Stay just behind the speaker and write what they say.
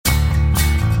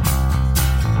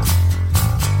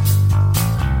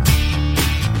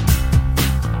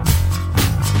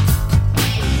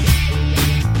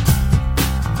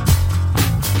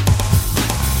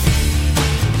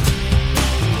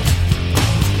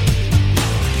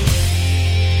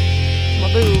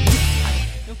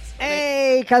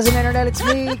Cousin Internet. It's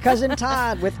me, Cousin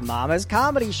Todd, with Mama's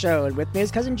Comedy Show. And with me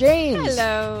is Cousin James.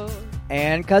 Hello.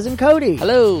 And Cousin Cody.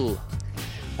 Hello.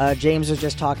 James was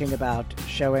just talking about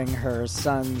showing her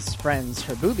son's friends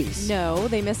her boobies. No,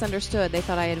 they misunderstood. They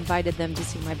thought I had invited them to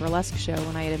see my burlesque show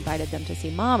when I had invited them to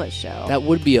see Mama's show. That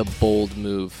would be a bold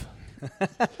move.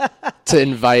 to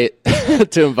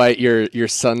invite your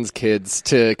son's kids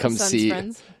to come Son's see.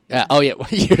 friends? Oh yeah,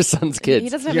 your son's kids. He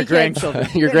doesn't have Your any kids. grandchildren.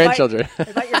 Your grandchildren.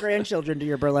 Invite your grandchildren to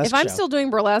your burlesque If I'm show. still doing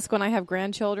burlesque when I have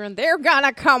grandchildren, they're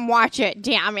gonna come watch it.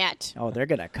 Damn it. Oh, they're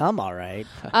going to come, all right.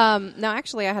 No,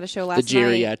 actually, I had a show The last night.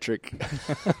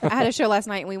 geriatric. I had a show last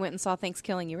night, and we went and saw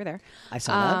Thanksgiving. You were there. I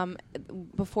saw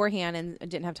that. Beforehand, and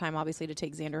didn't have time, obviously, to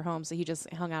take Xander home, so he just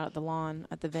hung out at the lawn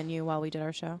at the venue while we did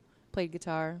our show. Played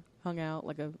guitar, hung out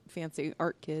like a fancy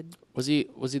art kid. Was he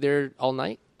there all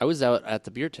night? I was out at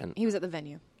the beer tent. He was at the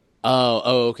venue.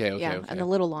 Oh, okay. Yeah, okay. and the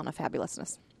Little Lawn of Fabulousness.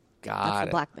 That's Got the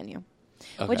it. black venue.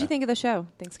 Okay. What'd you think of the show?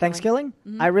 Thanksgiving?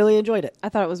 I really enjoyed it. I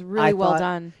thought it was really well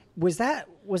done. Was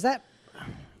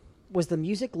the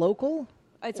music local?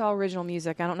 It's all original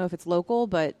music. I don't know if it's local,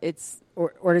 but it's...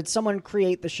 Or did someone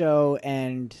create the show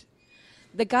and...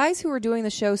 The guys who were doing the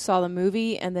show saw the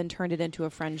movie and then turned it into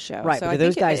a friend's show. Right, so but I do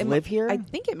those think guys live here? I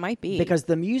think it might be. Because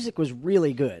the music was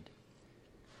really good.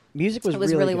 Music was it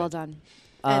was really really good. well done.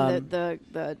 And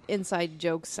the inside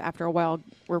jokes after a while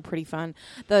were pretty fun.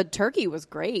 The turkey was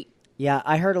great. Yeah,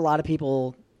 I heard a lot of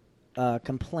people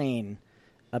complain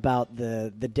about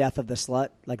the death of the slut,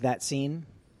 like that scene.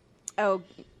 Oh,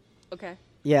 okay.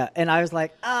 Yeah, and I was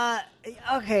like,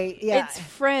 okay, yeah. It's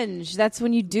fringe. That's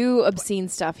when you do obscene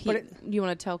stuff. You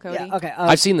want to tell Cody? Yeah, okay.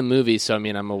 I've seen the movie, so I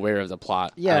mean, I'm aware of the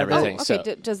plot. Yeah, and everything. Oh,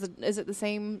 okay. So. Is it the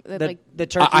same? the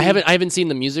turkey. I haven't seen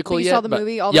the musical You yet. saw the but-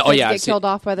 movie? All the yeah, kids yeah, get I've seen- killed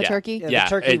off by the yeah. turkey? Yeah, Yeah, the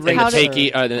turkey and rapes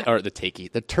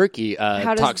the turkey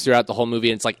talks throughout the whole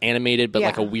movie. And it's like animated, but Yeah.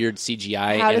 like a weird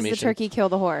CGI How animation. does the turkey kill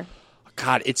the whore?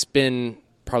 God, it's been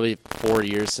probably 4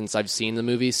 years since I've seen the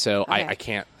movie, so Okay. I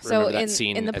can't So remember that in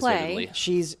scene the as play- vividly.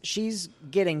 She's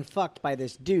getting fucked by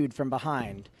this dude from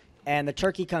behind, and the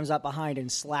turkey comes up behind and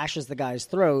slashes the guy's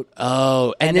throat,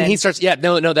 Oh, and then he starts. Yeah,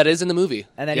 no, that is in the movie.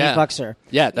 and then yeah. he fucks her.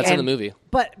 Yeah, that's in And- the movie.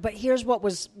 But here's what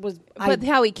was But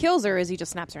how he kills her is he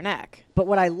just snaps her neck. But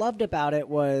what I loved about it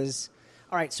was,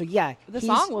 all right, so yeah, The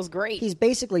song was great. He's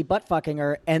basically butt fucking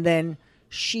her, and then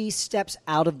she steps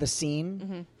out of the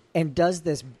scene and does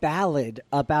this ballad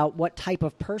about what type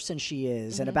of person she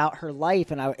is and about her life,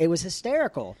 and it was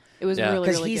hysterical It was Yeah. really,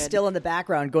 because really he's good. still in the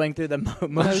background going through the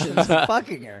motions of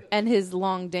fucking her. And his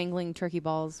long dangling turkey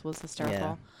balls was hysterical.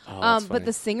 Yeah. Oh, that's funny. But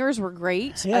the singers were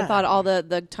great. Yeah. I thought all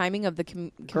the timing of the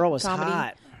Girl was comedy.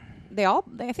 hot.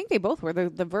 I think they both were.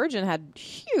 The Virgin had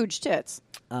huge tits.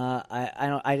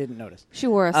 I didn't notice. She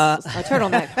wore a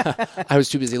turtleneck. I was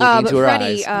too busy looking But into her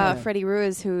Freddie, eyes. Freddie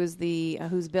Ruiz, who's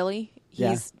Billy.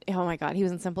 Yeah. Oh my God, he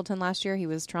was in Simpleton last year. He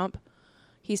was Trump.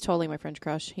 He's totally my French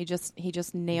crush. He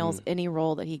just nails any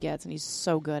role that he gets, and he's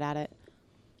so good at it.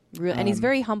 And he's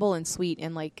very humble and sweet,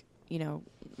 and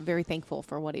very thankful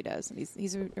for what he does. And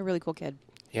he's a really cool kid.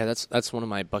 Yeah, that's one of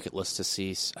my bucket lists to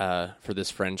see for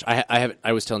this Fringe.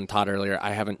 I was telling Todd earlier,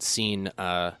 I haven't seen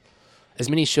as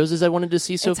many shows as I wanted to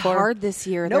see so It's far. hard this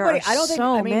year. Nobody- there are I don't think-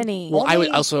 so I mean, many. Well, I Only-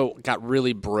 also got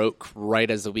really broke right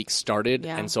as the week started,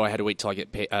 Yeah. and so I had to wait till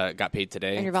I got paid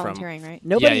today. And you're from- volunteering, right?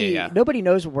 Yeah. Nobody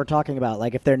knows what we're talking about.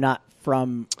 Like if they're not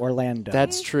from Orlando.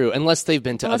 That's true, unless they've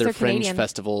been to Unless other they're Fringe Canadian.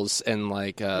 festivals in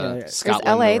like There's Scotland.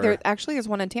 L.A. or- There's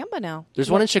one in Tampa now. There's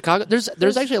one in Chicago. There's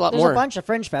actually a lot There's more. a bunch of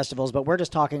fringe festivals, but we're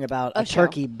just talking about a show.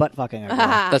 turkey butt fucking.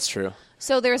 That's true.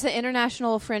 So there's an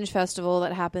international Fringe festival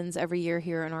that happens every year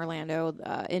here in Orlando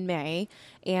in May,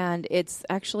 and it's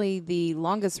actually the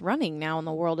longest running now in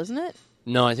the world, isn't it?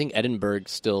 No, I think Edinburgh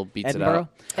still beats Edinburgh?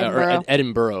 it out. Edinburgh.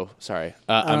 Edinburgh. Sorry.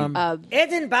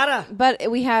 Edinburgh. But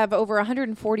we have over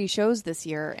 140 shows this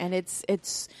year, and it's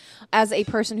as a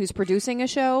person who's producing a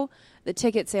show, the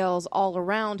ticket sales all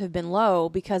around have been low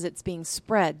because it's being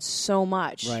spread so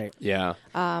much. Right. Yeah.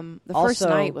 The first Also-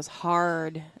 night was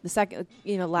hard. The second,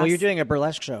 last. Well, you're doing a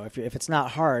burlesque show. If it's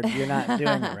not hard, you're not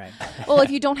doing it right. Well,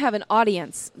 if you don't have an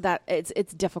audience, that it's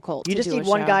difficult. You to just do need a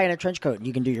one show. guy in a trench coat, and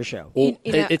you can do your show. Well,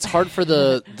 You know- it's hard for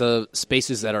the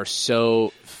spaces that are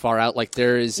so far out. Like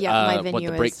there is my what venue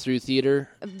the is. Breakthrough Theater.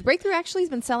 Breakthrough actually has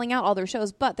been selling out all their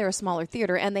shows, but they're a smaller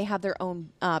theater and they have their own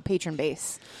patron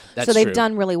base. That's so they've true.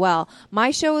 done really well.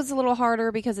 My show is a little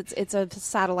harder because it's a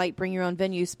satellite, bring your own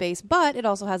venue space, but it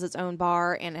also has its own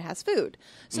bar and it has food.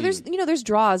 So there's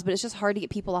draws, but it's just hard to get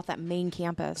people off that main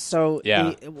campus. So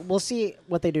Yeah. we'll see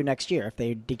what they do next year if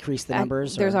they decrease the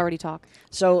numbers. There's or- already talk.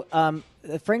 So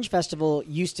the Fringe Festival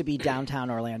used to be downtown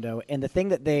Orlando, and the thing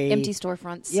that they Empty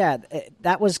storefronts. Yeah,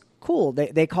 that was cool.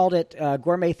 They called it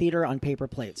gourmet theater on paper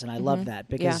plates, and I loved that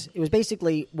because it was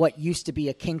basically what used to be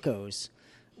a Kinko's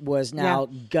was now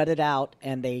gutted out,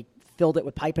 and they filled it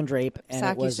with pipe and drape. And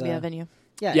SAC it was used to be a venue.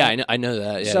 Yeah, I know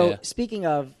that. Yeah, so yeah. speaking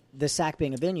of the SAC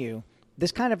being a venue,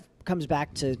 this kind of comes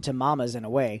back to Mamas in a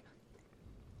way.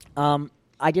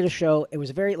 I did a show. It was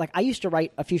very I used to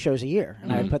write a few shows a year,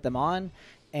 and I would put them on,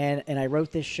 and I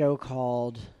wrote this show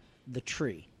called The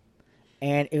Tree,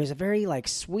 and it was a very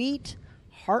sweet,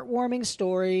 heartwarming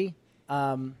story.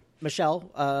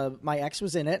 Michelle, my ex,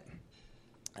 was in it.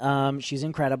 She's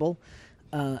incredible,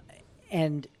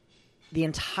 and the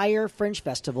entire Fringe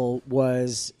Festival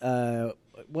was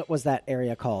what was that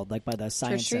area called? By the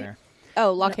Science Center.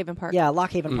 Oh, Lock Haven Park. Yeah,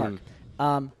 Lock Haven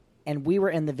Park. And we were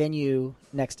in the venue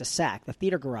next to SAC, the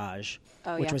theater garage,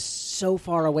 which was so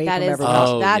far away from everyone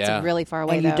else. That's really far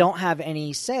away. And you don't have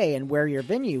any say in where your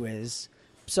venue is.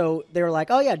 So they were like,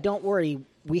 "Oh yeah, don't worry,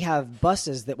 we have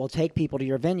buses that will take people to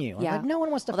your venue." I'm like, no one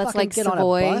wants to fucking get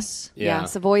Savoy. on a bus. Yeah,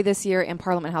 Savoy this year and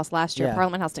Parliament House last year. Yeah.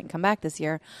 Parliament House didn't come back this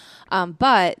year,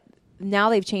 but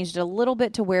now they've changed it a little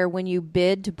bit to where when you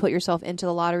bid to put yourself into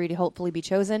the lottery to hopefully be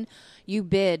chosen, you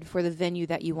bid for the venue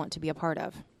that you want to be a part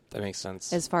of. That makes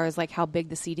sense. As far as how big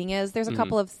the seating is, there's a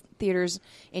couple of theaters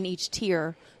in each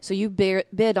tier, so you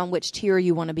bid on which tier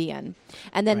you want to be in,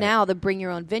 and then now the bring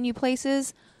your own venue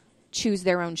places choose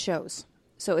their own shows.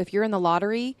 So if you're in the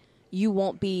lottery, you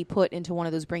won't be put into one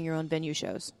of those bring your own venue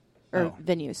shows or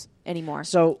venues anymore.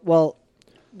 So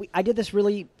I did this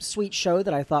really sweet show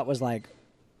that I thought was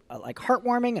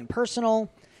heartwarming and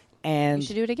personal, and you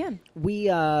should do it again. We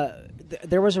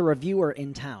there was a reviewer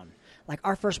in town.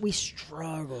 We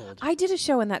struggled. I did a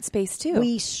show in that space too.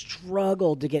 We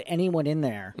struggled to get anyone in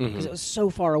there because it was so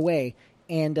far away.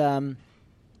 And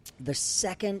the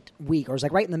second week, or it was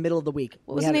right in the middle of the week.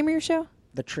 What was the name of your show?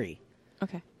 The Tree.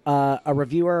 Okay. A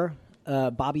reviewer,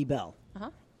 Bobby Bell,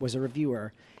 was a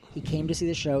reviewer. He came to see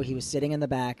the show. He was sitting in the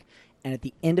back. And at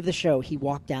the end of the show, he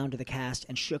walked down to the cast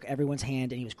and shook everyone's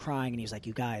hand. And he was crying. And he was like,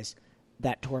 "You guys,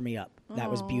 that tore me up. That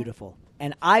was beautiful."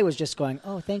 And I was just going,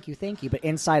 "Oh, thank you, thank you." But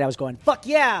inside I was going, "Fuck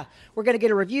yeah, we're going to get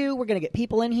a review. We're going to get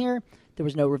people in here." There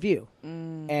was no review.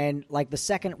 And the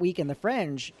second week in the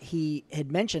Fringe, he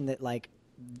had mentioned that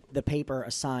the paper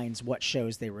assigns what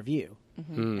shows they review.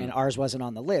 And ours wasn't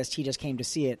on the list. He just came to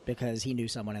see it because he knew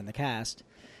someone in the cast.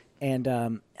 And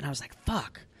I was like,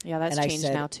 fuck. Yeah, that's and changed I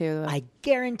said, now too. I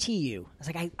guarantee you. I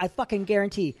was like, I fucking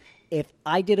guarantee if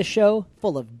I did a show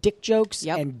full of dick jokes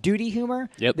and duty humor,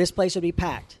 this place would be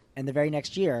packed. And the very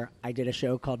next year, I did a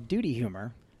show called Duty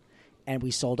Humor, and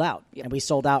we sold out. And we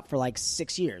sold out for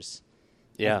 6 years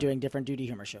of doing different duty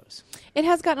humor shows. It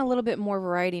has gotten a little bit more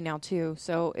variety now, too.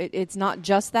 So it's not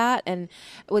just that. And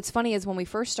what's funny is when we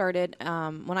first started,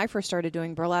 when I first started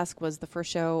doing burlesque was the first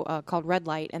show called Red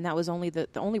Light, and that was only the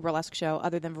only burlesque show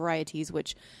other than Varieties,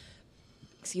 which,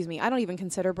 excuse me, I don't even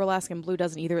consider burlesque, and Blue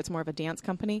doesn't either. It's more of a dance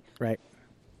company. Right.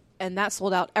 And that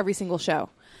sold out every single show.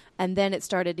 And then it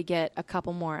started to get a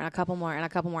couple more and a couple more and a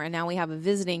couple more. And now we have a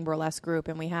visiting burlesque group,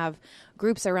 and we have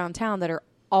groups around town that are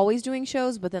always doing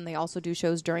shows, but then they also do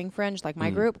shows during Fringe, like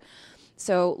my group.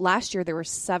 So last year there were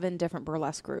 7 different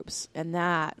burlesque groups, and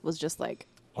that was just a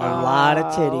lot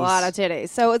of titties. A lot of titties.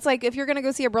 So it's if you're going to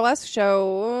go see a burlesque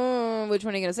show, which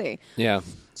one are you going to see? Yeah.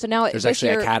 So now there's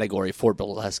actually a category for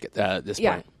burlesque at this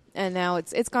point. And now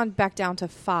it's gone back down to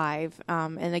 5.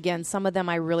 And again, some of them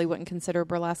I really wouldn't consider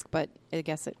burlesque, but I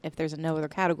guess if there's no other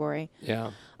category.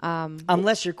 Yeah.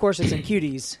 Unless your corsets and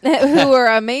cuties. Who are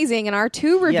amazing. And our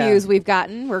 2 reviews we've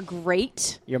gotten were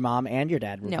great. Your mom and your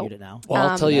dad reviewed it now. Well,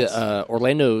 I'll tell you,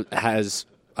 Orlando has...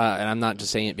 and I'm not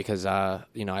just saying it because I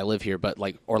live here, but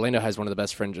Orlando has one of the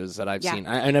best Fringes that I've seen,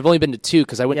 and I've only been to 2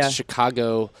 because I went to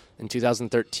Chicago in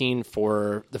 2013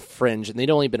 for the Fringe, and they'd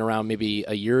only been around maybe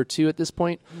a year or 2 at this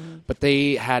point, but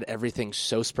they had everything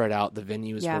so spread out. The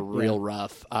venues were real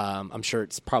rough. I'm sure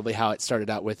it's probably how it started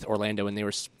out with Orlando when they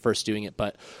were first doing it,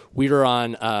 but we were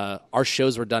on our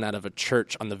shows were done out of a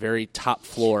church on the very top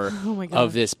floor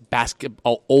of this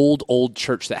old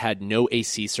church that had no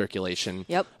AC circulation.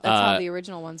 Yep, that's how the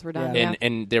original ones were done.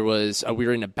 And there was we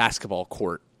were in a basketball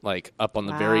court up on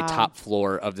the very top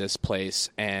floor of this place,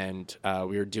 and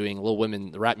we were doing Little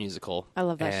Women, the rap musical. I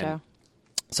love that show.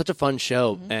 Such a fun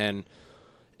show, and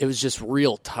It was just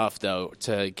real tough, though,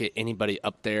 to get anybody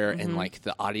up there, and like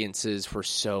the audiences were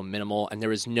so minimal, and there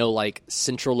was no like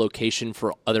central location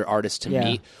for other artists to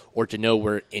meet or to know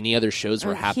where any other shows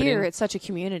were happening. Here, it's such a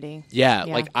community. Yeah,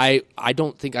 like I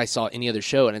don't think I saw any other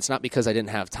show, and it's not because I didn't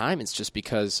have time. It's just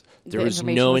because there was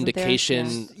no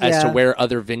indication as to where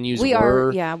other venues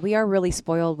were. We are really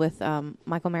spoiled with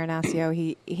Michael Marinaccio.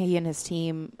 He and his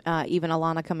team, even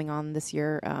Alana coming on this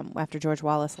year after George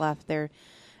Wallace left.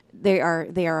 They are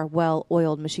a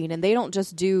well-oiled machine, and they don't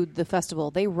just do the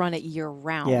festival; they run it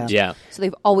year-round. Yeah. So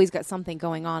they've always got something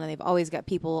going on, and they've always got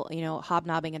people,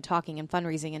 hobnobbing and talking and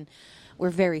fundraising, and we're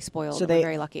very spoiled. So we're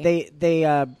very lucky.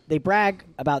 They brag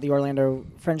about the Orlando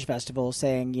Fringe Festival,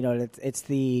 saying it's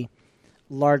the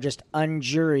largest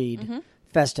unjuried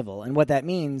festival, and what that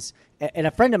means. And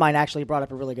a friend of mine actually brought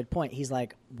up a really good point. He's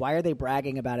like, "Why are they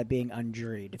bragging about it being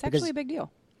unjuried?" It's actually a big deal.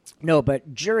 No,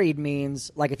 but juried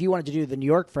means, like, if you wanted to do the New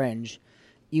York Fringe,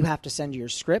 you have to send your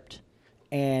script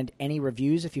and any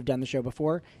reviews if you've done the show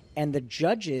before, and the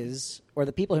judges or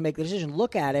the people who make the decision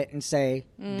look at it and say,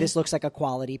 this looks like a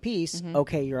quality piece,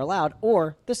 okay, you're allowed,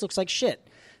 or this looks like shit.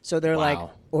 So they're like,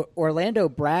 Orlando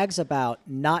brags about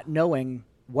not knowing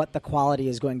what the quality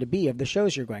is going to be of the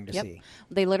shows you're going to see.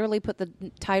 They literally put the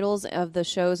titles of the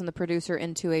shows and the producer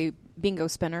into a bingo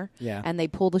spinner, and they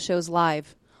pull the shows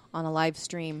live on a live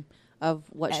stream of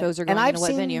what shows are going into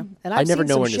what venue. And I never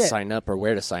know when to sign up or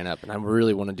where to sign up, and I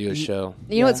really want to do a show.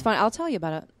 You know what's fun? I'll tell you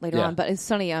about it later on, but it's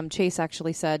funny. Chase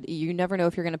actually said, you never know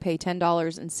if you're going to pay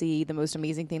 $10 and see the most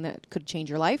amazing thing that could change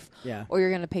your life, or you're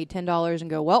going to pay $10 and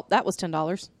go, well, that was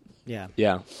 $10.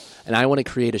 Yeah. And I want to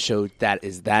create a show that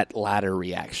is that latter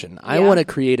reaction. I want to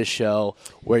create a show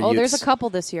where there's a couple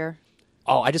this year.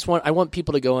 Oh, I want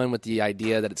people to go in with the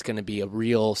idea that it's going to be a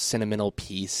real sentimental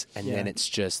piece, and then it's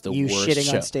just the worst shitting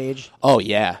show. On stage. Oh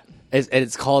yeah,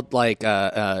 it's called like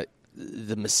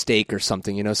The Mistake or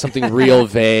something, something real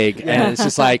vague, and it's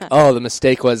just like, oh, the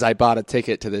mistake was I bought a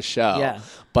ticket to this show. Yeah.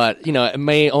 But it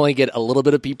may only get a little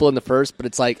bit of people in the first, but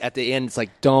it's like at the end, it's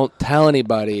like, don't tell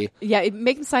anybody. Yeah,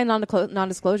 make them sign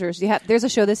non-disclosures. There's a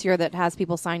show this year that has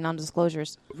people sign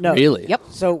non-disclosures. No, really? Yep.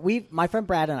 So my friend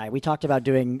Brad and I, we talked about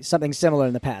doing something similar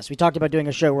in the past. We talked about doing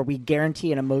a show where we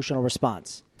guarantee an emotional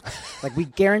response. Like, we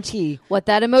guarantee what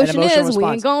that emotion is. Response. We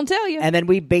ain't gonna tell you. And then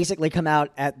we basically come out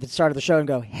at the start of the show and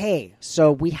go, "Hey,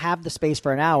 so we have the space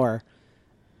for an hour.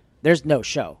 There's no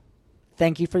show.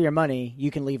 Thank you for your money.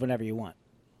 You can leave whenever you want.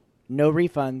 No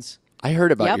refunds." I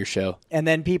heard about your show. And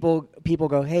then people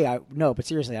go, "Hey, no, but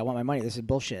seriously, I want my money. This is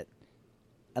bullshit."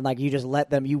 And like, you just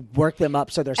let them, you work them up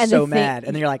so they're so mad,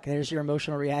 and then you're like, "There's your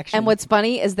emotional reaction." And what's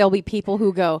funny is there'll be people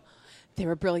who go, "They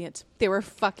were brilliant. They were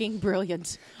fucking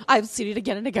brilliant. I've seen it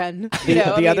again and again."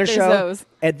 The other show,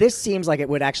 and this seems like it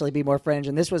would actually be more fringe.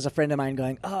 And this was a friend of mine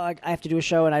going, "Oh, I have to do a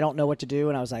show and I don't know what to do."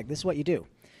 And I was like, "This is what you do.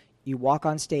 You walk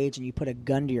on stage and you put a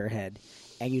gun to your head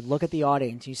and you look at the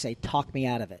audience. You say, 'Talk me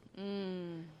out of it.'"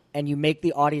 And you make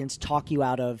the audience talk you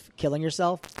out of killing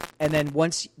yourself. And then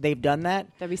once they've done that,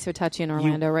 that'd be so touchy in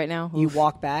Orlando right now. You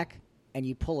walk back and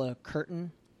you pull a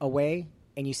curtain away.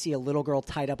 And you see a little girl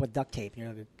tied up with duct tape. And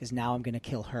you're like, because now I'm going to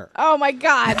kill her. Oh, my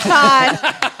God, Todd.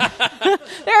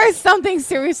 There is something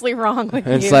seriously wrong with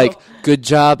you. It's like, good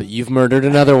job. You've murdered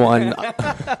another one.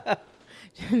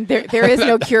 There is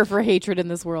no cure for hatred in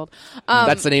this world.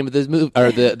 That's the name of this movie,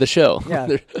 or the show.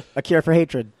 Yeah, A Cure for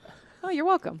Hatred. Oh, you're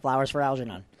welcome. Flowers for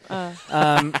Algernon.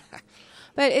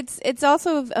 But it's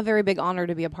also a very big honor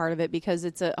to be a part of it, because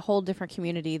it's a whole different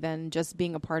community than just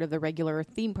being a part of the regular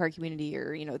theme park community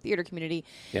or theater community.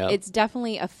 Yeah. It's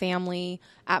definitely a family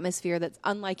atmosphere that's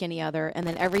unlike any other. And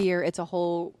then every year it's a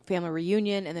whole family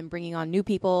reunion, and then bringing on new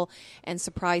people and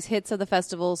surprise hits of the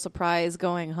festival, surprise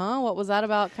going, what was that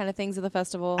about kind of things of the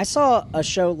festival. I saw a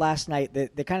show last night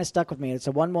that kind of stuck with me. It's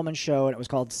a one-woman show, and it was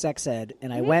called Sex Ed.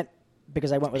 And I went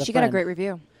because I went with a friend. She got a great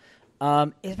review.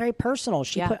 It's very personal.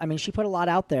 She put a lot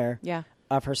out there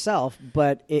of herself,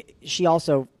 but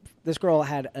this girl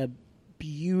had a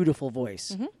beautiful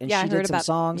voice, and she did some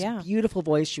songs. Beautiful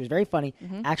voice. She was very funny.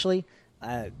 Actually,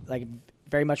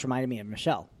 very much reminded me of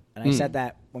Michelle. And I said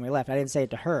that when we left. I didn't say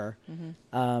it to her,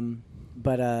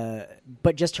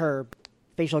 but just her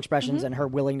facial expressions and her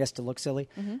willingness to look silly.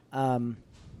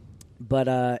 But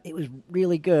it was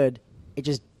really good. It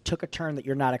just took a turn that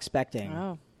you're not expecting.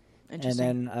 Oh. And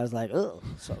then I was like, ugh.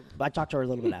 So I talked to her a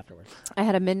little bit afterwards. I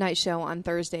had a midnight show on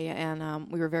Thursday, and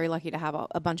we were very lucky to have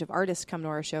a bunch of artists come to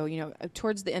our show.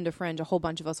 Towards the end of Fringe, a whole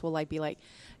bunch of us will be like,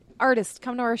 artists,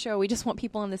 come to our show. We just want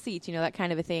people in the seats, that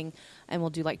kind of a thing. And we'll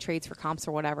do like trades for comps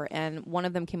or whatever. And one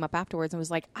of them came up afterwards and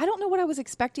was like, I don't know what I was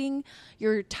expecting.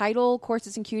 Your title,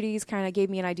 Corsets and Cuties, kind of gave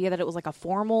me an idea that it was like a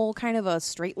formal kind of a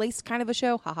straight-laced kind of a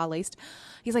show. Haha, laced.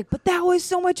 He's like, but that was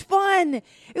so much fun.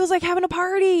 It was like having a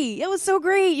party. It was so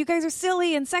great. You guys are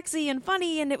silly and sexy and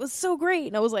funny, and it was so great.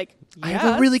 And I was like, yes. I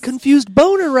have a really confused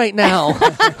boner right now.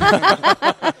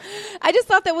 I just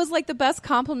thought that was like the best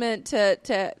compliment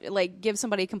to like give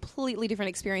somebody a completely different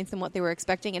experience than what they were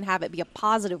expecting and have it be a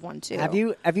positive one too. Have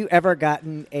you ever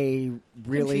gotten a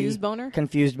really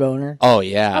confused boner? Oh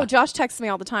yeah. Oh, Josh texts me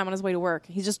all the time on his way to work.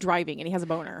 He's just driving and he has a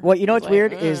boner. Well, what's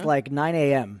weird is like 9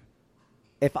 a.m.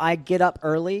 If I get up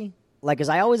early, like, because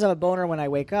I always have a boner when I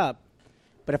wake up,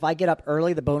 but if I get up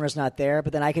early, the boner's not there.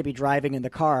 But then I could be driving in the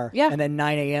car, and then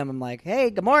 9 a.m. I'm like, hey,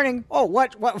 good morning. Oh,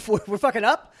 what? We're fucking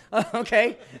up?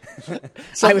 Okay.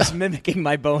 So I was mimicking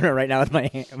my boner right now with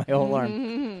my whole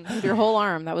arm. With your whole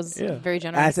arm. That was very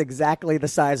generous. That's exactly the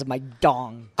size of my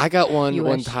dong. I got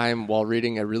one time while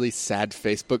reading a really sad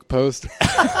Facebook post.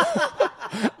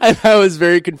 And I was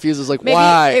very confused. I was like,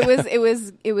 why?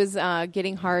 It was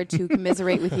getting hard to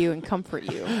commiserate with you and comfort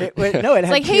you. It had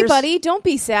like, tears. Hey, buddy, don't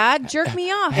be sad. Jerk me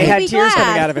off. It had be tears glad.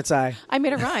 coming out of its eye. I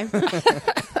made a rhyme.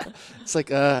 It's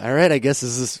like, all right, I guess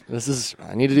this is.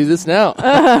 I need to do this now.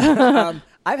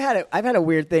 I've had a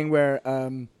weird thing where,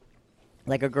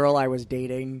 like a girl I was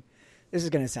dating. This is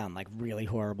going to sound like really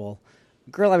horrible.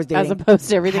 Girl I was dating, as opposed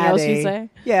to everything else you say.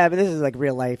 Yeah, but this is like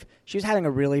real life. She was having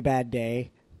a really bad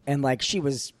day, and like she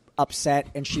was upset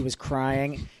and she was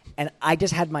crying, and I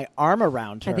just had my arm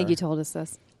around her. I think you told us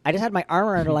this. I just had my arm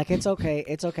around her, like it's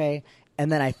okay,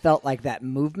 and then I felt like that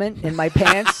movement in my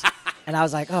pants. And I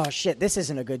was like, "Oh shit, this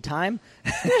isn't a good time."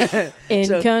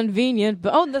 Inconvenient,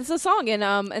 but that's a song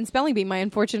in Spelling Bee, My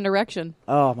Unfortunate Erection.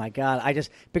 Oh my god!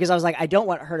 Because I was like, I don't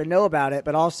want her to know about it,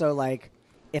 but also like,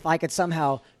 if I could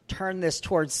somehow turn this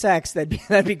towards sex,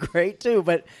 that'd be great too.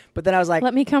 But then I was like,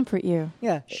 let me comfort you.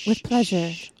 Yeah, with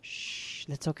pleasure. Shh,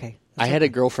 that's okay. I had a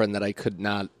girlfriend that I could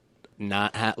not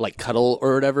like cuddle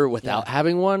or whatever without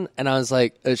having one, and I was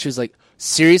like, she was like,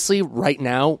 seriously, right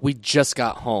now we just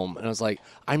got home, and I was like,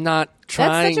 I'm not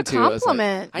trying to. That's such a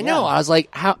compliment. I know. I was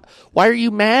like, how? Why are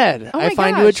you mad? Oh I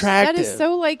find you attractive. That is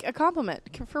so like a compliment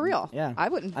for real. Yeah, I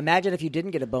wouldn't imagine if you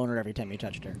didn't get a boner every time you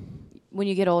touched her. When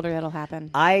you get older, it'll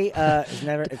happen. It's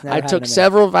never I took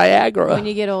several Viagra. When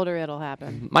you get older, it'll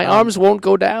happen. My arms won't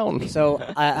go down. So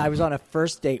I was on a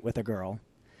first date with a girl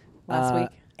last week,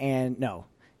 and no,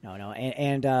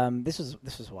 and this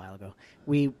was a while ago.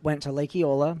 We went to Lake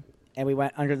Eola. And we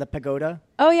went under the pagoda.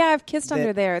 Oh yeah, I've kissed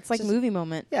under there. It's like a movie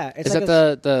moment. Yeah, is like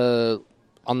that the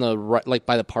on the right, like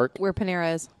by the park where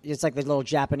Panera is? It's like the little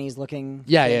Japanese looking.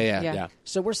 Yeah.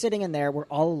 So we're sitting in there. We're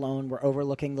all alone. We're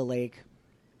overlooking the lake.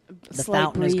 The slight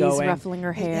fountain breeze is going. Ruffling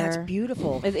her hair. That's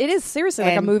beautiful. It is seriously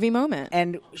like a movie moment.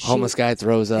 And homeless guy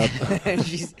throws up. and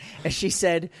she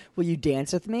said, "Will you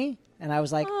dance with me?" And I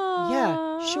was like, aww.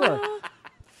 "Yeah, sure."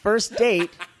 First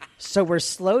date. So we're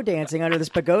slow dancing under this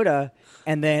pagoda.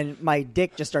 And then my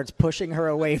dick just starts pushing her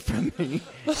away from me.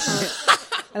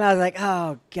 And I was like,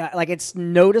 oh, God. Like, it's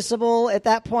noticeable at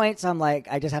that point. So I'm like,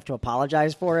 I just have to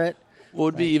apologize for it. What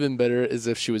would be even better is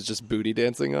if she was just booty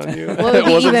dancing on you. It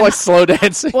wasn't like slow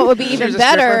dancing. What would be even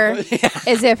better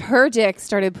is if her dick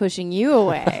started pushing you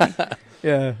away.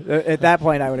 Yeah. At that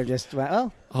point, I would have just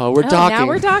went, we're talking. Now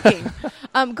we're talking.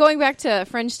 Going back to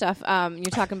Fringe stuff,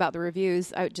 you're talking about the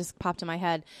reviews. It just popped in my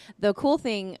head. The cool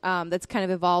thing that's kind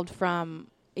of evolved from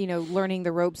learning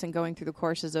the ropes and going through the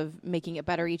courses of making it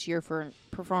better each year for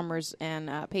performers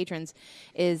and patrons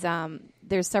is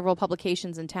there's several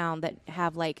publications in town that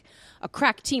have like a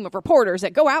crack team of reporters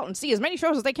that go out and see as many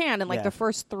shows as they can. And like the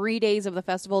first 3 days of the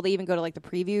festival, they even go to like the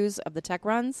previews of the tech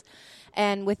runs.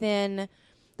 And within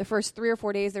the first 3 or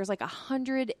 4 days, there's like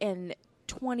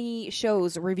 120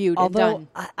 shows reviewed and done.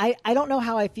 I don't know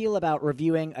how I feel about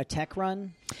reviewing a tech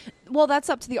run. Well, that's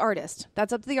up to the artist.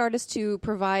 That's up to the artist to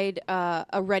provide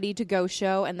a ready-to-go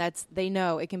show, and they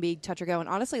know it can be touch or go. And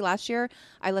honestly, last year,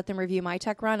 I let them review my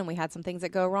tech run, and we had some things that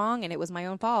go wrong, and it was my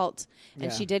own fault.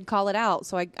 And she did call it out,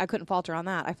 so I couldn't fault her on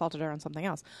that. I faulted her on something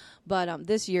else. But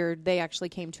this year, they actually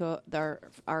came to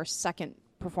our second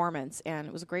performance, and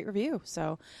it was a great review.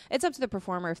 So it's up to the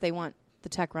performer if they want the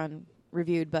tech run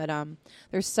reviewed, but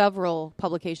there's several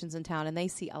publications in town, and they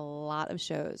see a lot of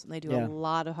shows, and they do a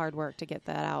lot of hard work to get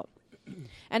that out.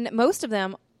 And most of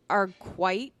them are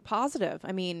quite positive.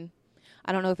 I mean,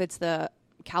 I don't know if it's the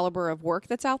caliber of work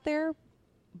that's out there,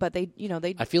 but they.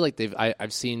 I feel like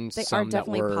I've seen they some are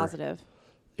definitely that were positive.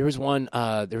 There was one.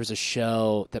 There was a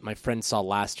show that my friend saw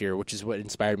last year, which is what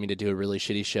inspired me to do a really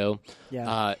shitty show.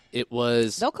 Yeah. It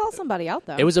was. They'll call somebody out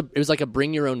though. It was like a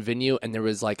bring your own venue, and there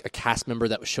was like a cast member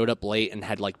that showed up late and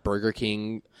had like Burger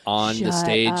King on the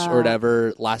stage or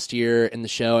whatever last year in the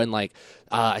show, and like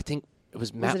I think. It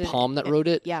was Matt Palm that wrote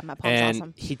it. Yeah, Matt Palm's and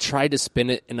awesome. He tried to spin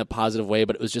it in a positive way,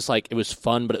 but it was just like, it was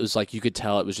fun, but it was like, you could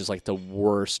tell it was just like the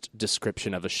worst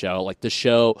description of a show. Like the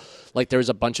show, like there was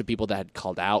a bunch of people that had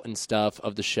called out and stuff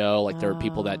of the show. Like there were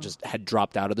people that just had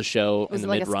dropped out of the show in the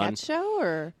mid-run. Was it like a sketch show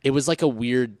or? It was like a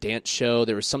weird dance show.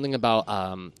 There was something about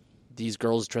these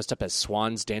girls dressed up as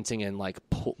swans dancing in like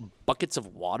buckets of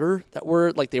water that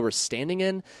were like they were standing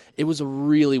in. It was a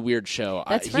really weird show.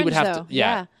 That's he would have though. to,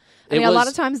 yeah. I mean, a lot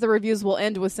of times the reviews will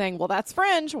end with saying, well, that's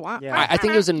fringe. Yeah. I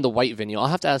think it was in the white venue. I'll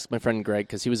have to ask my friend Greg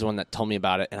because he was the one that told me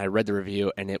about it, and I read the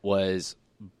review, and it was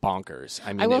bonkers.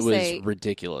 I mean, it was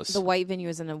ridiculous. The white venue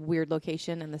is in a weird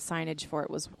location, and the signage for it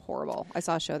was horrible. I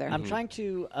saw a show there. I'm trying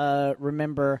to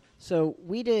remember. So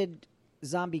we did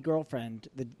Zombie Girlfriend,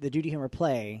 the Duty Humor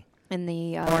play. In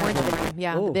the orange venue.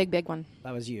 Yeah, Ooh. the big one.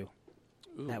 That was you.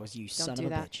 Ooh. That was you, Don't son do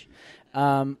of a that.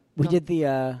 bitch. We did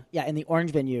the in the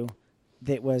orange venue.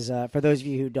 That was for those of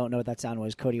you who don't know what that sound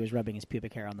was. Cody was rubbing his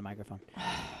pubic hair on the microphone.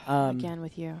 Again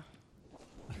with you.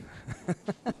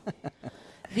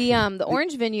 The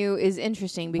orange venue is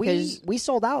interesting because we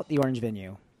sold out the orange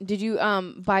venue. Did you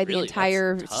buy the Really?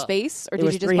 entire That's tough. space, or It did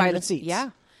was you just buy 300 the seats. Yeah,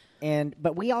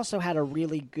 But we also had a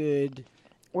really good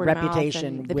word of mouth, reputation.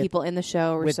 and the with, people in the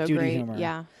show were with so Duty great. Humor.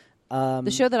 Yeah,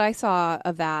 the show that I saw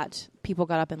of that, people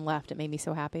got up and left. It made me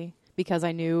so happy because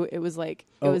I knew it was like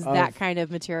it was that kind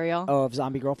of material. of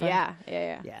Zombie Girlfriend.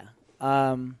 Yeah.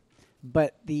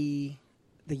 But the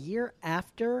year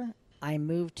after, I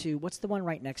moved to what's the one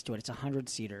right next to it? It's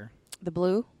 100-seater. The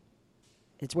blue.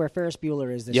 It's where Ferris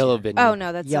Bueller is this Yellow year. venue. Oh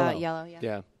no, that's Yellow. yellow. Yeah.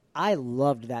 Yeah. I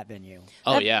loved that venue.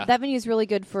 Oh, yeah. That venue is really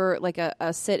good for like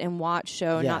a sit and watch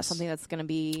show, not Yes. something that's going to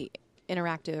be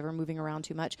interactive or moving around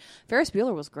too much. Ferris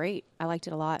Bueller was great. I liked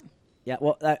it a lot. Yeah,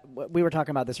 well, we were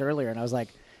talking about this earlier, and I was like,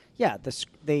 yeah,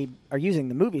 they are using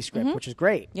the movie script, which is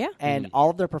great. Yeah. And all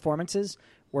of their performances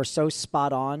were so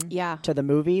spot on to the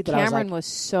movie that Cameron I was like, was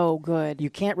so good. you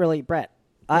can't really, Brett.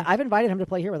 I've invited him to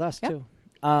play here with us, too.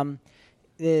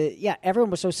 Everyone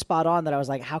was so spot on that I was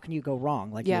like, how can you go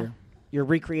wrong? Like, you're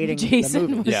recreating the Jason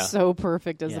movie. was so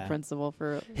perfect as the principal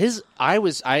for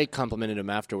I complimented him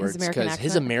afterwards because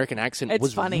his American accent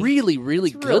was funny. really,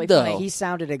 really good really though. funny. He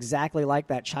sounded exactly like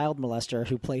that child molester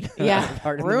who played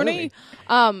part in Rooney.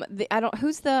 the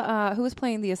movie. Who was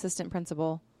playing the assistant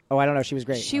principal? Oh, I don't know. She was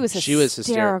great. She was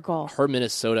hysterical. Her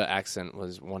Minnesota accent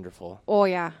was wonderful. Oh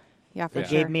yeah, for It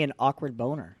sure. gave me an awkward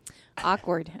boner.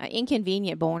 Awkward,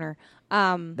 inconvenient boner.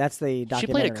 That's the documentary. She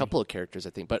played a couple of characters,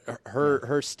 I think, but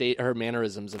her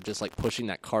mannerisms of just like pushing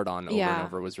that card on over and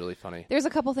over was really funny. There's a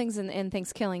couple things in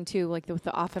Thanksgiving too, like with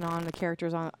the off and on, the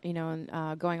characters on,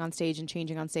 and going on stage and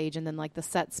changing on stage, and then like the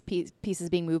sets pieces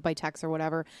being moved by text or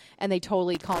whatever, and they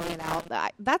totally calling it out.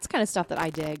 That's kind of stuff that I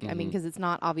dig. I mean, because it's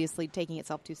not obviously taking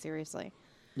itself too seriously.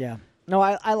 Yeah. No,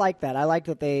 I like that. I like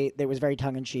that it was very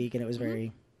tongue in cheek and it was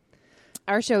very.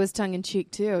 Our show is tongue in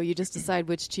cheek too. You just decide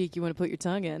which cheek you want to put your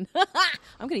tongue in.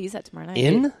 I'm going to use that tomorrow night.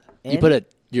 In? You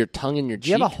put your tongue in your cheek? Do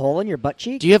you have a hole in your butt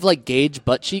cheek? Do you have like gauge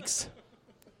butt cheeks?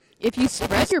 If you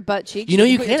spread your butt cheeks, you put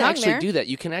your can tongue actually there. do that.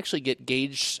 You can actually get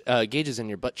gauges in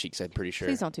your butt cheeks. I'm pretty sure.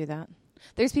 Please don't do that.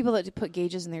 There's people that put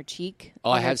gauges in their cheek,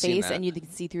 Oh, on I their have face, seen that. and you can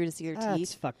see through to see their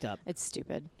It's teeth. fucked up. It's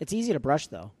stupid. It's easy to brush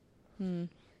though.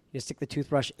 You stick the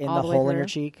toothbrush in All the way hole in your through.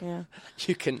 cheek. Yeah.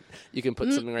 You can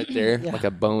put something right there, like a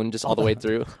bone, just all the way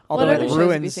through. Although What other it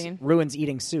shows have you seen? ruins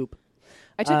eating soup.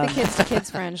 I took the kids to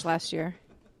Kids Fringe last year.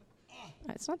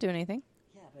 It's not doing anything.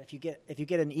 Yeah, but if you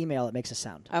get an email, it makes a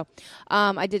sound. Oh,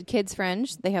 I did Kids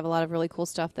Fringe. They have a lot of really cool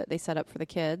stuff that they set up for the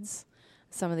kids.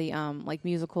 Some of the like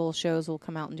musical shows will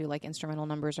come out and do like instrumental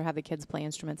numbers or have the kids play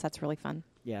instruments. That's really fun.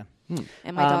 Yeah.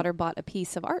 And my daughter bought a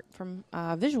piece of art from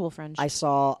Visual Fringe. I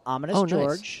saw Ominous Oh, nice.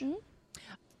 George.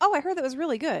 Oh, I heard that was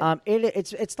really good.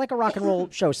 It's like a rock and roll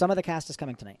show. Some of the cast is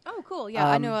coming tonight. Oh, cool. Yeah,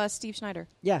 I know Steve Schneider.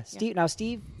 Yeah, Steve. Now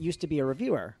Steve used to be a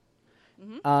reviewer,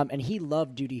 and he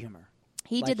loved Duty Humor.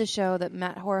 He did the show that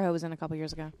Matt Horho was in a couple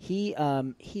years ago. He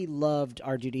loved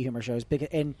our Duty Humor shows.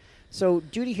 And so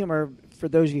Duty Humor, for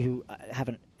those of you who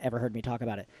haven't ever heard me talk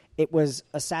about it, it was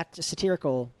a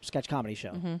satirical sketch comedy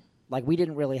show. Like we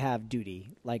didn't really have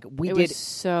duty. Like It was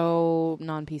so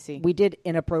non-PC. we did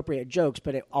inappropriate jokes,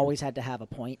 but it always had to have a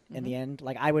point in the end.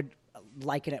 Like I would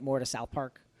liken it more to South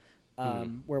Park,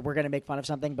 where we're going to make fun of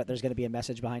something, but there's going to be a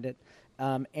message behind it.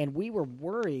 And we were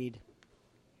worried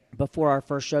before our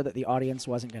first show that the audience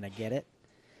wasn't going to get it.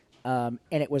 and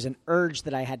it was an urge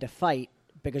that I had to fight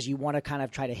because you want to kind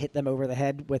of try to hit them over the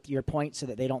head with your point so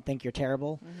that they don't think you're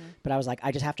terrible. But I was like,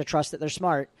 I just have to trust that they're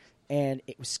smart. And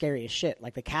it was scary as shit.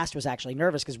 Like the cast was actually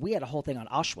nervous because we had a whole thing on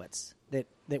Auschwitz that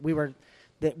we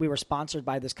were sponsored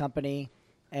by this company,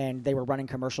 and they were running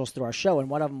commercials through our show, and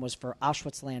one of them was for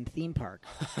Auschwitzland theme park.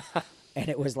 And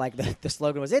it was like the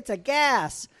slogan was, "It's a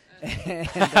gas."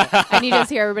 And you just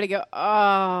hear everybody go,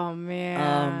 "Oh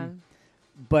man!"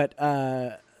 But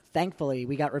thankfully,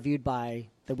 we got reviewed by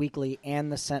the Weekly and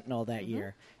the Sentinel that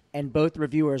year, and both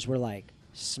reviewers were like,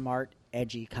 "Smart,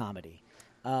 edgy comedy."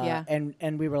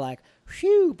 And we were like,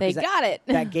 "Phew!" They got it.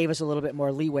 That gave us a little bit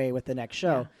more leeway with the next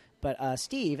show. But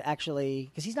Steve actually,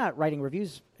 because he's not writing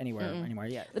reviews anymore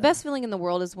yet. The best feeling in the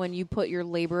world is when you put your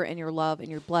labor and your love and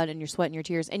your blood and your sweat and your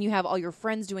tears, and you have all your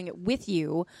friends doing it with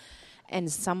you, and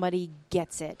somebody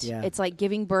gets it. Yeah. It's like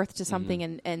giving birth to something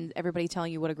and everybody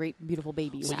telling you what a great, beautiful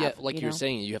baby you have. Yeah, like you're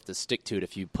saying, you have to stick to it.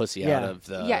 If you pussy Yeah. out of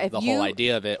the whole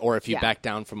idea of it, or if you Yeah. back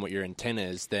down from what your intent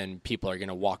is, then people are going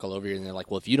to walk all over you, and they're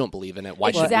like, well, if you don't believe in it,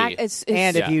 why should we?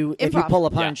 And if you improv. pull a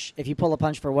punch, if you pull a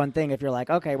punch for one thing, if you're like,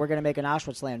 okay, we're going to make an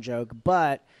Auschwitzland joke,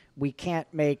 but we can't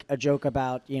make a joke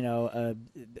about the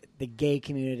gay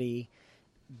community,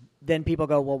 then people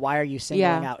go, well, why are you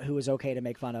singling out who is okay to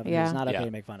make fun of and who's not okay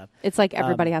to make fun of? It's like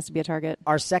everybody has to be a target.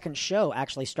 Our second show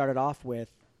actually started off with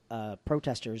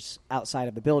protesters outside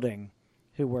of the building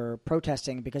who were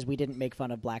protesting because we didn't make fun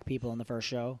of black people in the first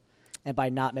show. And by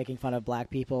not making fun of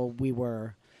black people, we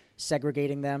were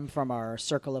segregating them from our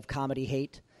circle of comedy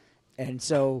hate. And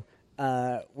so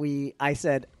I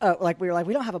said, we were like,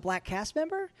 we don't have a black cast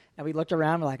member? And we looked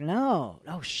around, we're like, no,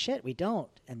 shit, we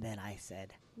don't. And then I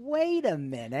said, wait a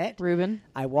minute. Ruben?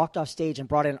 I walked off stage and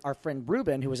brought in our friend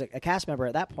Ruben, who was a cast member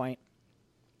at that point,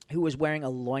 who was wearing a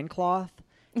loincloth,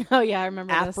 Oh, yeah, I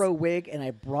remember afro wig, and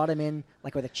I brought him in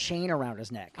like with a chain around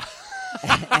his neck.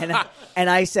 and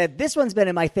I said, this one's been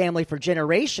in my family for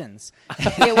generations.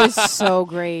 It was so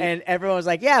great. And everyone was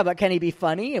like, yeah, but can he be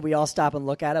funny? And we all stop and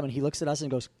look at him, and he looks at us and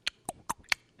goes,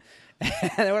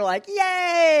 and we're like,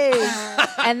 yay!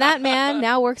 And that man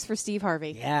now works for Steve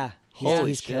Harvey. Yeah. Holy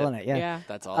he's shit. killing it. Yeah.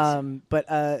 That's awesome.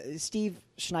 But Steve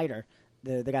Schneider,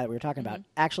 the guy that we were talking about,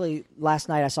 actually last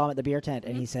night I saw him at the beer tent,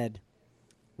 and he said,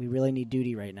 we really need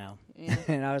duty right now. Yeah.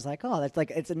 And I was like, oh, that's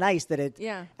like, it's nice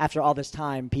that after all this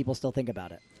time, people still think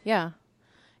about it. Yeah.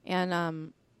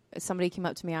 And somebody came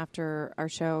up to me after our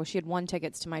show. She had won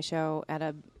tickets to my show at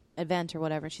a event or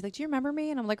whatever. She's like, do you remember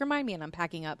me? And I'm like, remind me. And I'm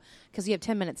packing up because you have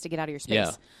 10 minutes to get out of your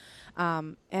space. Yeah.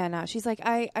 And she's like,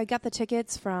 I got the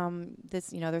tickets from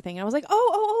this, other thing. And I was like,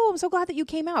 oh, I'm so glad that you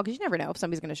came out, because you never know if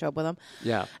somebody's going to show up with them.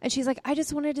 Yeah. And she's like, I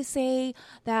just wanted to say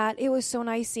that it was so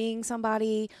nice seeing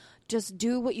somebody just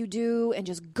do what you do and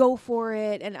just go for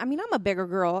it. And I mean, I'm a bigger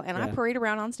girl, and I parade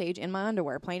around on stage in my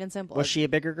underwear, plain and simple. Was she a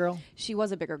bigger girl? She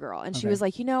was a bigger girl. And she was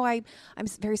like, I'm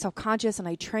very self-conscious, and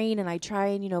I train and I try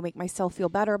and, make myself feel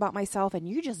better about myself. And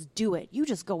you just do it. You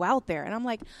just go out there. And I'm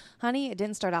like, honey, it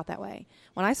didn't start out that way.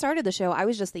 When I started the show, I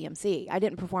was just the MC. I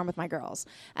didn't perform with my girls.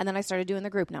 And then I started doing the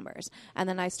group numbers. And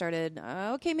then I started,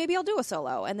 okay, maybe I'll do a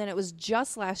solo. And then it was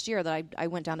just last year that I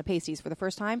went down to Pasties for the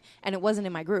first time. And it wasn't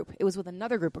in my group. It was with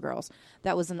another group of girls.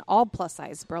 That was an all plus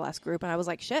size burlesque group. And I was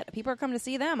like, shit, people are coming to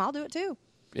see them. I'll do it too.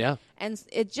 Yeah. And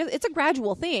it's a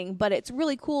gradual thing, but it's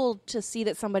really cool to see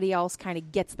that somebody else kind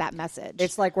of gets that message.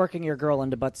 It's like working your girl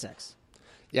into butt sex.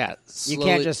 Yeah. You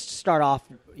can't just start off,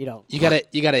 You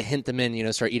gotta hint them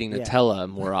in, start eating Nutella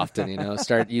more often,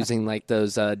 start using like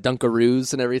those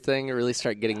Dunkaroos and everything, and really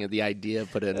start getting the idea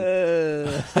put in.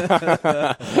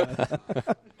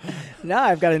 Now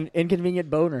I've got an inconvenient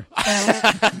boner.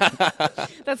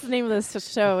 That's the name of this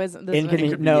show, isn't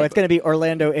it? No, it's going to be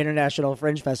Orlando International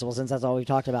Fringe Festival, since that's all we've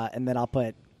talked about, and then I'll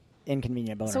put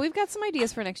inconvenient boner. So we've got some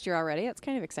ideas for next year already. That's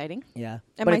kind of exciting. Yeah.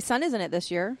 And my son is in it this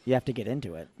year. You have to get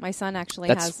into it. My son actually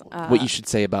That's has... what you should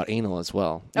say about anal as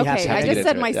well. Okay, I just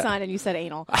said my son son and you said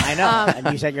anal. I know.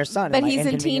 And you said your son. But he's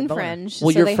in Teen Fringe.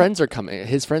 Well, your friends are coming.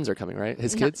 His friends are coming, right?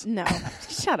 His kids? No.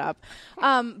 Shut up.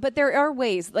 But there are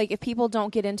ways. Like, if people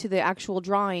don't get into the actual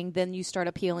drawing, then you start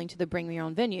appealing to the bring your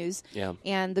own venues. Yeah.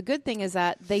 And the good thing is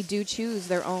that they do choose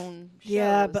their own shows.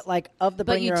 Yeah, but like of the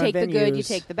bring your own venues... But you take the good, you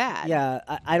take the bad. Yeah,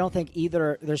 I don't think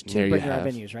either... There's two bring your own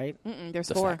venues, right? There's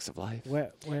the 4. Facts of Life.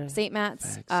 Where? St.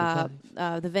 Matt's,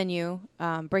 the venue,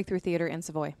 Breakthrough Theater, and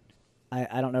Savoy.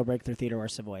 I don't know Breakthrough Theater or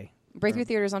Savoy. Breakthrough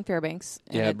Theater's on Fairbanks.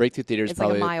 Yeah, Breakthrough Theater's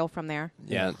probably like a mile from there.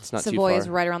 Yeah, it's not Savoy too far. is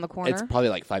right around the corner. It's probably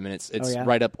like 5 minutes. It's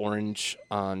right up Orange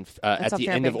on at the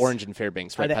end of Orange and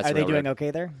Fairbanks. Right past Are they the doing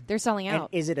okay there? They're selling out.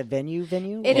 And is it a venue?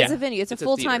 It is a venue. It's a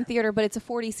full-time theater, but it's a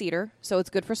 40-seater, so it's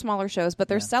good for smaller shows. But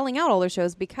they're selling out all their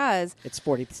shows because it's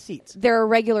 40 seats. They're a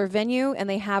regular venue, and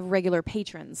they have regular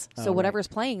patrons. So whatever's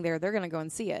playing there, they're going to go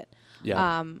and see it.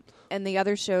 Yeah. And the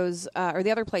other shows, or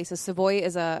the other places, Savoy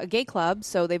is a gay club,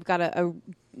 so they've got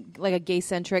a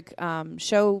gay-centric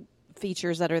show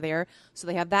features that are there. So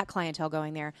they have that clientele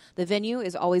going there. The venue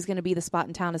is always going to be the spot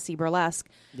in town to see burlesque.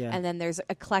 Yeah. And then there's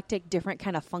eclectic, different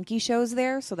kind of funky shows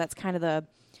there. So that's kind of the,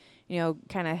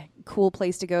 kind of cool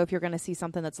place to go if you're going to see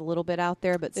something that's a little bit out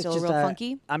there, but still real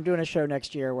funky. I'm doing a show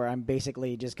next year where I'm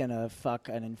basically just going to fuck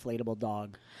an inflatable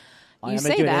dog. I'm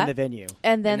going to do it in the venue.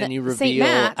 And then you reveal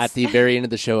at the very end of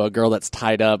the show a girl that's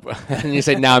tied up, and you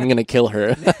say, now I'm going to kill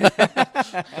her.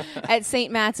 At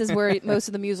St. Matt's is where most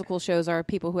of the musical shows are,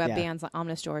 people who have bands like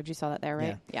Ominous George. You saw that there,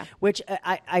 right? Yeah. Which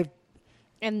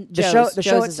And the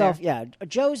show itself, there.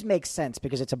 Joe's makes sense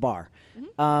because it's a bar.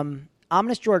 Mm-hmm.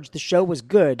 Ominous George, the show was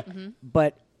good,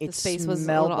 but it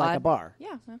smelled like a bar.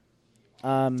 Yeah.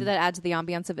 Did that add to the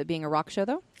ambiance of it being a rock show,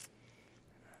 though?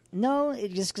 No,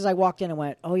 just because I walked in and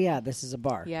went, oh, yeah, this is a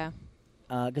bar. Yeah.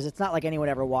 Because it's not like anyone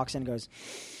ever walks in and goes,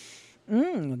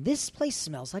 this place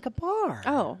smells like a bar.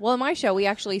 Oh, well, in my show, we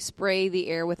actually spray the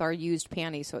air with our used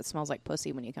panties so it smells like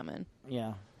pussy when you come in.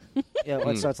 Yeah.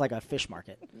 So it's like a fish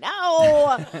market.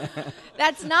 No!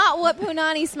 That's not what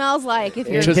Punani smells like if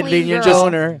you're a clean girl.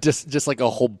 Owner. Just like a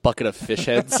whole bucket of fish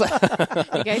heads.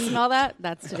 You guys smell that?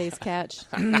 That's today's catch.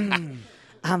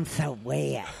 I'm so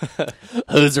wet.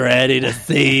 Who's ready to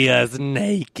see us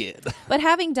naked? But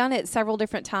having done it several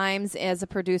different times as a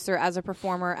producer, as a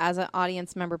performer, as an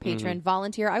audience member, patron,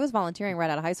 volunteer. I was volunteering right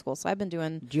out of high school, so I've been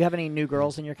doing... Do you have any new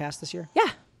girls in your cast this year? Yeah.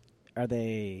 Are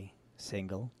they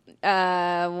single?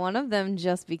 One of them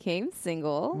just became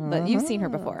single, but you've seen her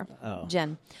before. Oh.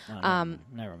 Jen.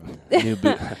 Never mind.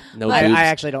 No I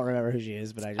actually don't remember who she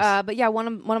is, but I just... But yeah, one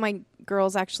of my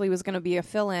girls actually was going to be a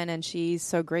fill-in, and she's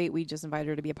so great, we just invited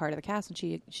her to be a part of the cast,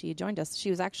 and she joined us.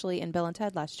 She was actually in Bill and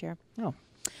Ted last year. Oh.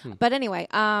 But anyway,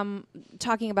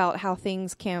 talking about how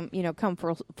things can, come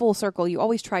for full circle, you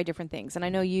always try different things. And I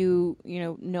know you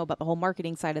know about the whole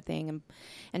marketing side of thing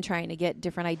and trying to get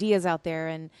different ideas out there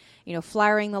and,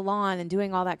 flyering the lawn and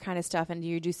doing all that kind of stuff. And do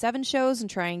you do 7 shows and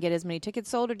try and get as many tickets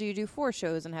sold, or do you do 4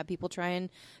 shows and have people try and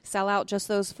sell out just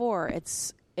those 4?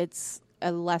 It's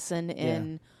a lesson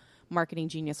in Marketing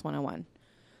Genius 101.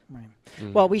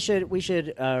 Right. Well, we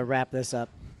should wrap this up.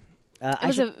 It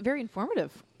was a very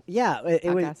informative. Yeah, it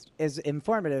was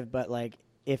informative, but like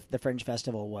if the Fringe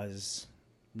Festival was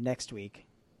next week,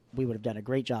 we would have done a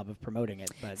great job of promoting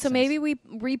it. But so maybe we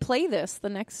replay this the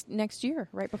next year,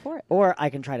 right before it. Or I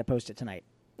can try to post it tonight.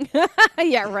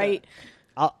 Yeah, right.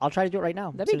 I'll try to do it right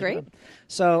now. That'd be great.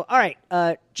 So, all right,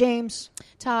 James.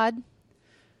 Todd.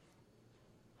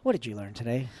 What did you learn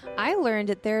today? I learned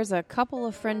that there's a couple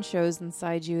of friend shows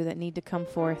inside you that need to come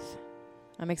forth.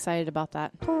 I'm excited about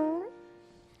that.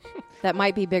 That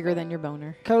might be bigger than your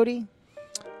boner. Cody?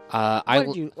 You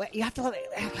have to... God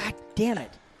damn it.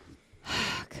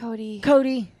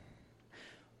 Cody.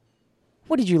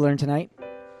 What did you learn tonight?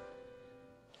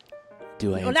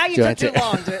 Well, now you took too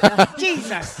long.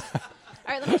 Jesus. All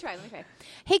right, let me try.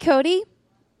 Hey, Cody.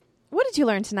 What did you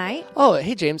learn tonight? Oh,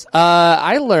 hey, James.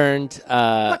 I learned...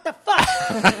 what the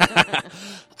fuck?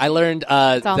 I learned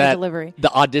that the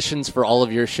auditions for all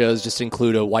of your shows just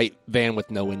include a white van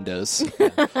with no windows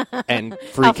and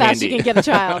free How candy. fast you can get a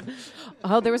child.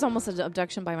 Oh, there was almost an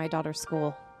abduction by my daughter's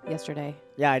school yesterday.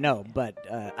 Yeah, I know, but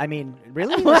I mean,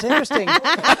 really? That's interesting.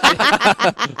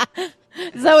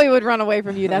 Zoe would run away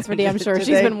from you, that's for damn sure.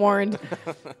 She's been warned.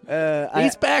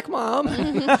 He's back, Mom. Why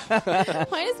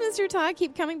does Mr. Todd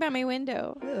keep coming by my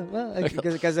window? Well,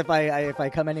 because if I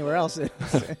come anywhere else,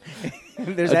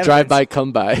 there's a drive-by,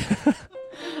 come by.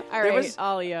 All right,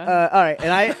 Alia. All right,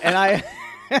 and I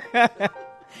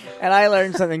and I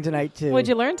learned something tonight too. What'd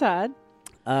you learn, Todd?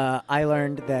 I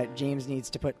learned that James needs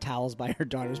to put towels by her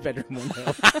daughter's bedroom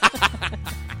window.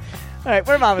 All right,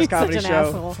 we're Mama's Comedy Show.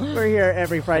 Asshole. We're here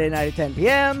every Friday night at 10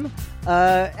 p.m.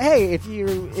 Hey,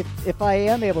 if I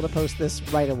am able to post this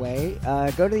right away,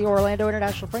 go to the Orlando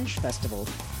International Fringe Festival.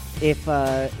 If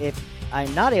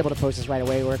I'm not able to post this right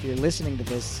away, or if you're listening to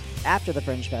this after the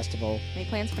Fringe Festival, make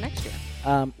plans for next year.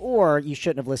 Or you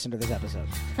shouldn't have listened to this episode.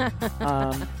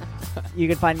 You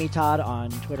can find me, Todd,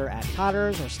 on Twitter at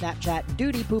Todders or Snapchat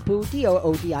DoodiePooPoo,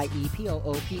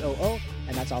 DOODIEPOOPOO,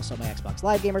 and that's also my Xbox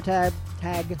Live Gamer tag.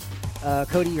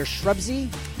 Cody, you're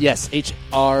Shrubsy. Yes,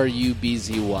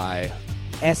 HRUBZY.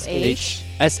 SH.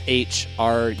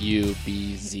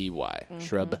 SHRUBZY.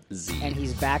 Shrub Z. And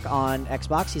he's back on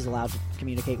Xbox. He's allowed to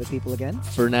communicate with people again.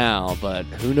 For now, but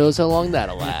who knows how long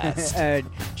that'll last.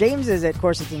 James is at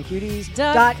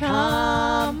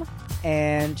CorsetsandCuties.com.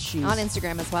 And she's on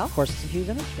Instagram as well. Corsets and Cuties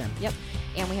on Instagram. Yep.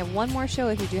 And we have one more show.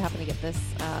 If you do happen to get this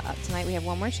up tonight, we have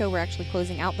one more show. We're actually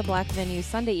closing out the Black Venue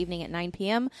Sunday evening at 9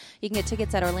 p.m. You can get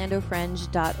tickets at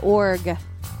orlandofringe.org.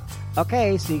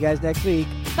 Okay, see you guys next week.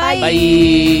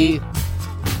 Bye. Bye.